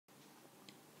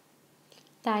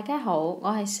大家好，我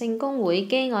係聖公會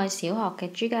基愛小學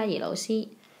嘅朱嘉怡老師。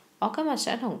我今日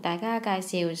想同大家介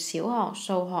紹小學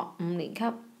數學5年級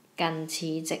近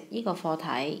似值呢個課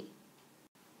題。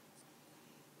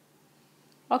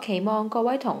我期望各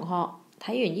位同學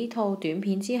睇完呢套短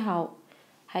片之後，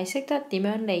係識得點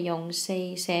樣利用四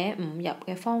捨五入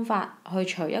嘅方法去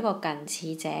除一個近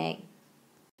似值。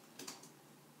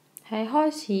喺開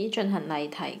始進行例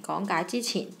題講解之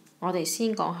前，我哋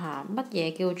先講下乜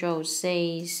嘢叫做四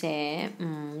捨五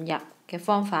入嘅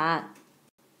方法。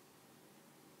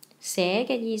捨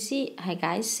嘅意思係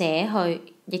解捨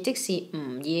去，亦即是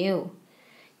唔要；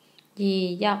而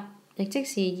入亦即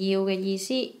是要嘅意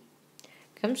思。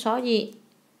咁所以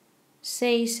四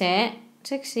捨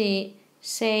即是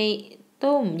四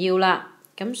都唔要啦。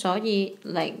咁所以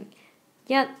0、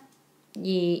1、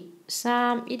2、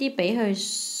3呢啲比佢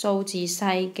數字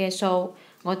細嘅數，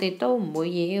我哋都唔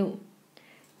會要。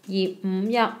而5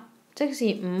入即是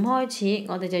5開始，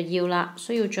我哋就要啦，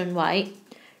需要進位。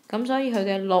咁所以佢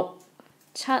嘅6、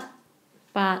7、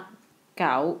8、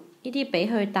9呢啲比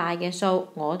佢大嘅數，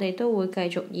我哋都會繼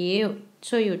續要，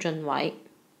需要進位。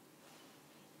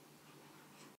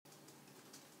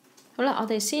好啦，我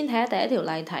哋先睇下第一條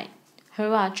例題，佢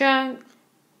話將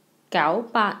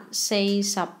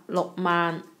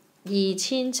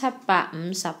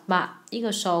9462758呢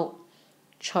個數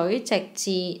取直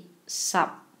至10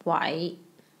位。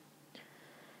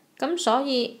咁所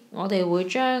以我哋會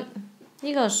將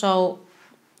呢個數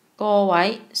個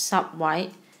位10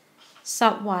位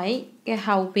嘅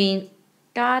後邊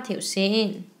加條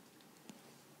線。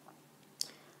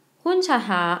觀察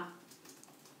下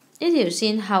呢條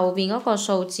線後邊嗰個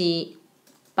數字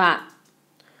8，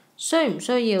需唔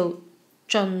需要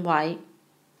進位？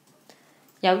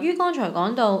由於剛才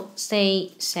講到四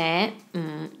捨五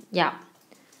入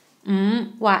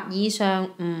，5或以上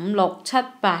5、6、7、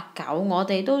8、9，我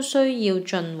哋都需要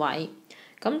進位。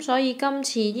咁所以今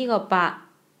次呢個8，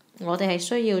我哋係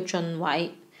需要進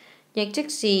位，亦即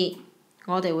是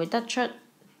我哋會得出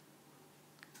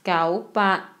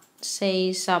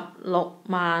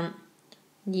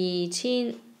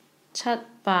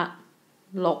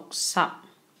9462760。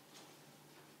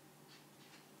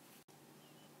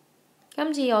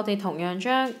今次我哋同樣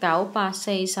將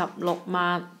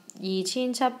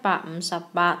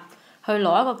9462758去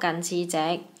攞一個近似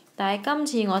值，但係今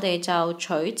次我哋就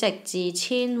取直至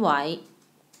千位。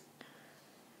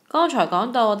剛才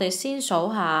講到，我哋先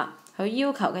數下佢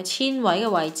要求嘅千位嘅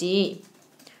位置，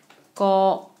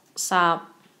個、10、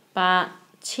8、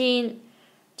千。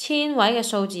千位嘅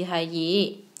數字係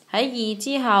2，喺2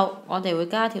之後我哋會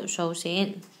加條數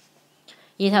線，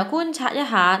然後觀察一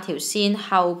下條線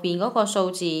後邊嗰個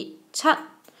數字7，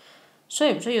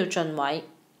需唔需要進位？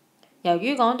由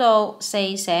於講到四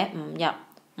捨五入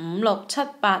5、6、7、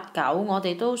8、9，我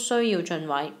哋都需要進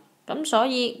位，咁所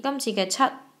以今次嘅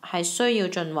7係需要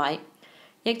進位，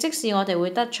亦即是我哋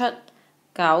會得出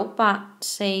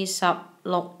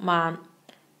9463000。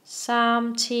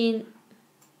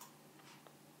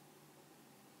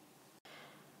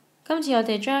今次我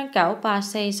哋將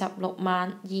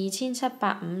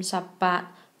9462758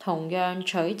同樣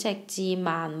取直至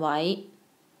萬位。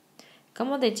咁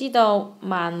我哋知道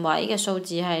萬位嘅數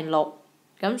字係6，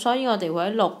咁所以我哋會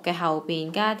喺6嘅後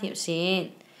邊加條線，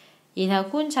然後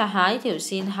觀察下呢條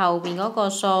線後邊嗰個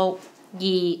數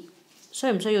2，需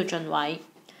唔需要進位？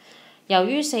由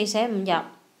於四捨五入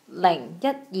0、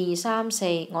1、2、3、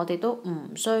4，我哋都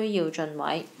唔需要進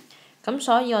位，咁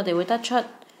所以我哋會得出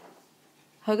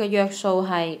佢嘅約數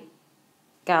係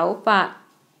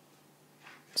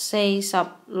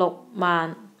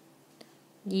9462000。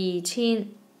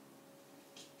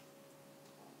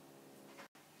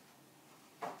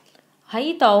喺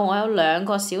呢度我有2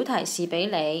個小提示俾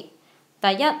你。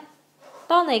第一，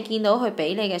當你見到佢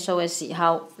俾你嘅數嘅時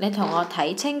候，你同我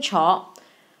睇清楚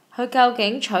佢究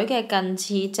竟取嘅近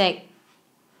似值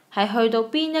係去到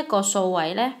邊一個數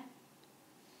位呢？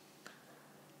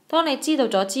當你知道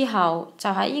咗之後，就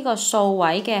喺呢個數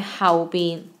位嘅後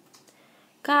邊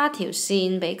加條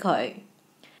線俾佢，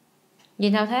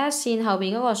然後睇下線後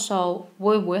邊嗰個數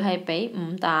會唔會係比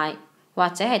5大，或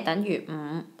者係等於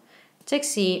5，即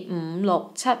是5、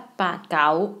6、7、8、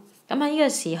9。咁喺呢個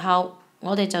時候，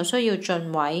我哋就需要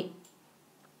進位。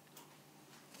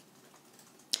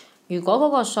如果嗰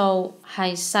個數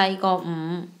係細過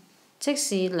5，即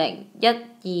是0、1、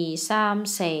2、3、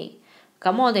4。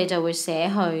咁我哋就會捨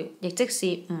去，亦即是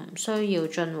唔需要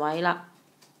進位啦。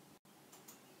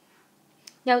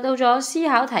又到咗思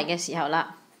考題嘅時候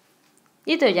啦。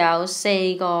呢度有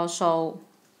4個數，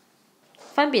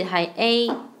分別係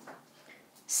A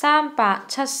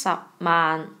 370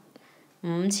萬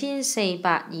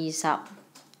5420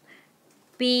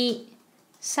 B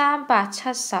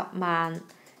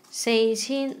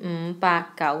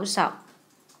 3704590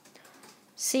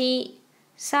 C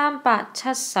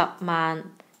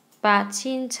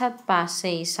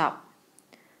 3708740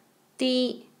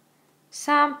 D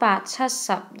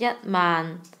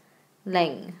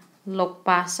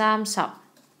 3710630。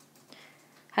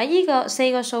喺呢個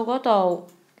4個數嗰度，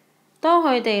當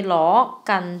佢哋攞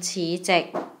近似值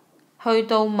去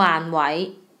到萬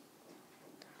位，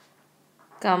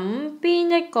咁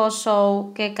邊一個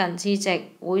數嘅近似值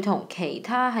會同其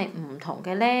他係唔同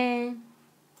嘅呢？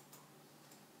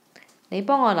你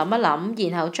幫我諗一諗，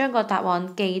然後將個答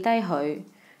案記低佢，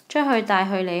將佢帶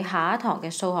去你下一堂嘅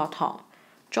數學堂，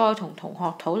再同同學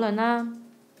討論啦。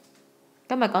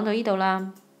今日講到呢度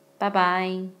啦，拜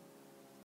拜。